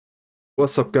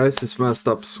What's up, guys? It's Messed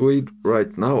Up Swede.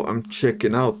 Right now I'm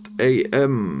checking out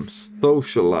AM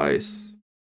Socialise.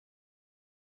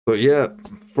 So yeah,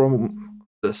 from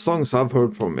the songs I've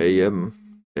heard from AM,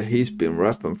 he's been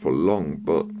rapping for long,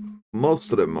 but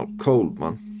most of them are cold,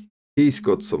 man. He's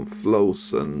got some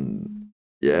flows and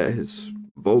yeah, his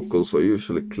vocals are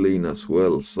usually clean as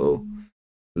well. So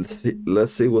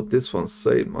let's see what this one's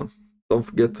saying, man. Don't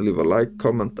forget to leave a like,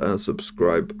 comment, and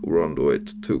subscribe. We're on the way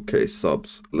to 2K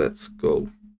subs. Let's go.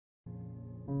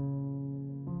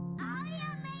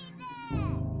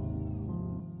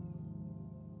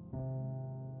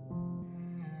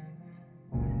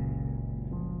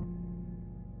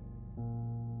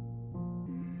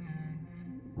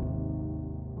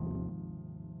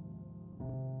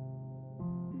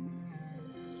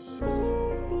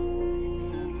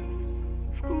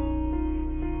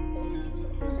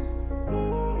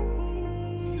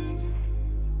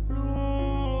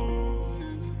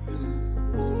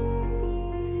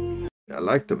 I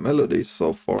like the melodies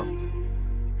so far.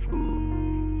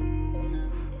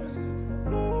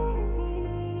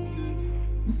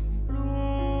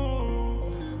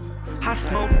 I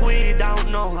smoke weed, I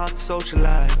don't know how to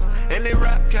socialize. And they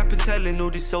rap cap and telling all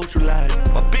these socialize.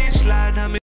 My bitch lied, I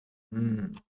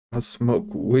mean I smoke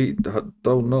weed, I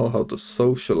don't know how to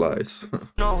socialize.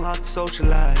 know how to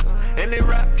socialize. And they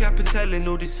rap cap and telling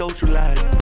all these socialize.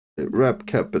 They rap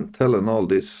cap and telling all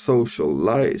these social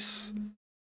lies.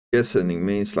 Guessing it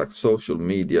means like social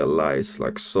media lies,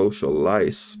 like social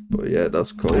lies. But yeah,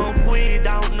 that's cool. Smoke weed,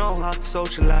 I don't know how to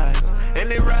socialize.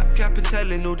 And they rap cap and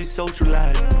telling all these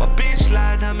socialize. My bitch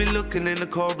lied, had me looking in the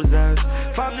cobra's eyes.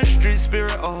 If I'm the street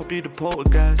spirit, I'll be the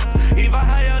poltergeist. Either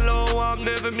high or low, I'm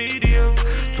never medium.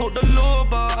 Taught the law,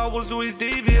 but I was always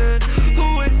deviant.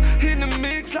 Always in the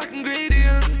mix like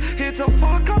ingredients. Here to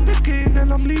fuck up the game,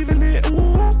 and I'm leaving it.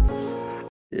 Ooh.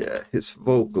 Yeah, his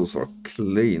vocals are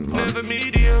clean, man. Never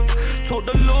medium, taught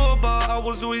the law, but I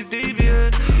was always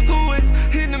deviant. Always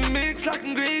in the mix like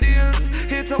ingredients.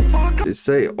 Here to fuck up. They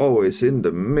say always in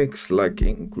the mix like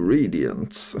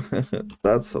ingredients.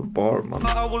 That's a bar, man.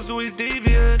 I was always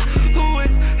deviant.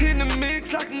 Always in the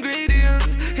mix like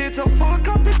ingredients. Here to fuck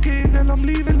up the game, and I'm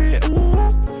leaving it. Ooh.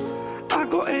 I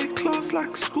got A class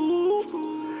like school.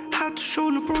 Had to show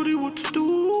the brody what to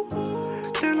do.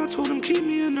 Then I told him keep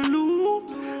me in the loop.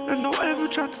 And don't ever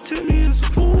try to tip me as a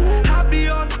fool. Happy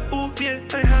on, ooh, yeah,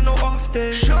 they had no off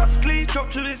day. Shots clean,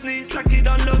 dropped to his knees like he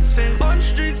done lost faith. On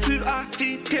streets, 2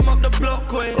 feet, came up the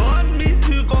block way. On me,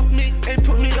 who got me, ain't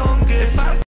put me on gear.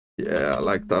 Yeah, I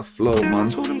like that flow, Then man.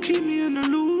 I told him keep me in the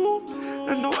loop.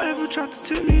 And don't ever try to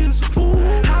tip me as a fool.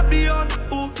 Happy on,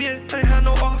 ooh, yeah, they had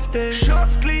no off day.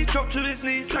 Shots clean, dropped to his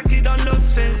knees like he done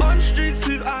lost faith. On streets,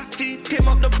 2 feet, came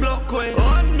up the block way.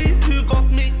 On me, who got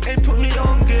me, ain't put me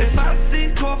on gear. If I see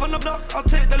 12 on the block, I'll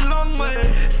take the long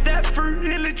way. Step through,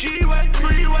 hill a G-way,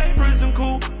 freeway. Prison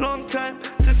cool, long time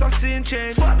since I seen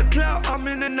change. Fuck the clout, I'm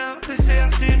in and out, they say I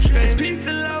seen strange. It's peace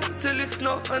and love till it's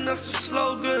not, and that's the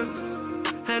slogan.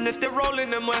 And if they're rolling,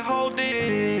 then we're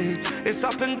holding. It's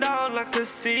up and down like a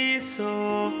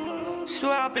seesaw.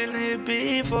 Swear I've been here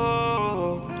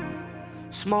before.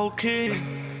 Smoking,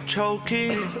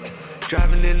 choking,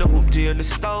 driving in the hoopty and the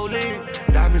stolen.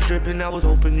 Diamonds dripping, I was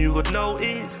hoping you would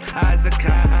notice. Eyes a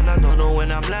cat and I don't know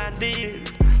when I'm landing.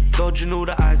 Dodging all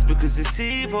the eyes because it's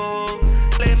evil.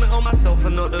 Blame it on myself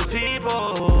and not the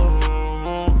people.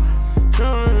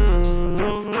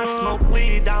 I smoke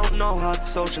weed, I don't know how to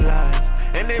socialize.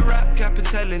 And they rap cap and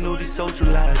telling all these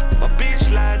socialize. My bitch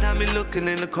lied, had me looking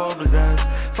in the cobra's eyes.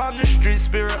 If I'm the street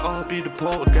spirit, I'll be the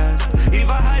poltergeist.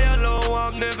 Either high or low,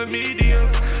 I'm never medium.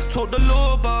 Taught the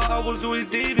law, but I was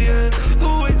always deviant.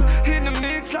 Always in the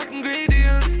mix like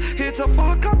ingredients. Here to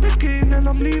fuck up the game, and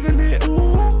I'm leaving it.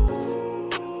 Ooh.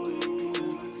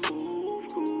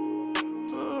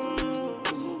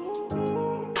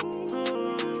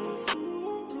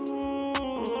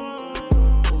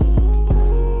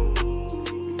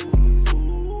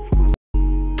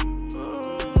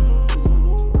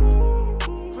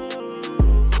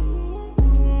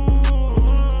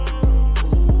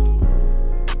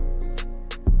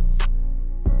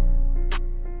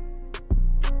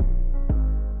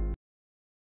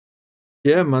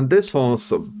 Yeah, man, this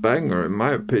one's a banger in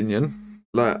my opinion.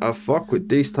 Like, I fuck with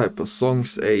these type of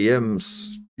songs.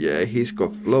 AM's, yeah, he's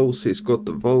got flows, he's got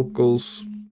the vocals,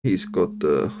 he's got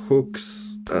the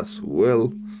hooks as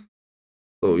well.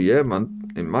 So yeah,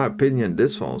 man, in my opinion,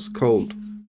 this one's cold.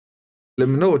 Let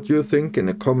me know what you think in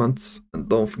the comments, and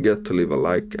don't forget to leave a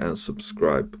like and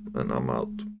subscribe, and I'm out.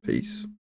 Peace.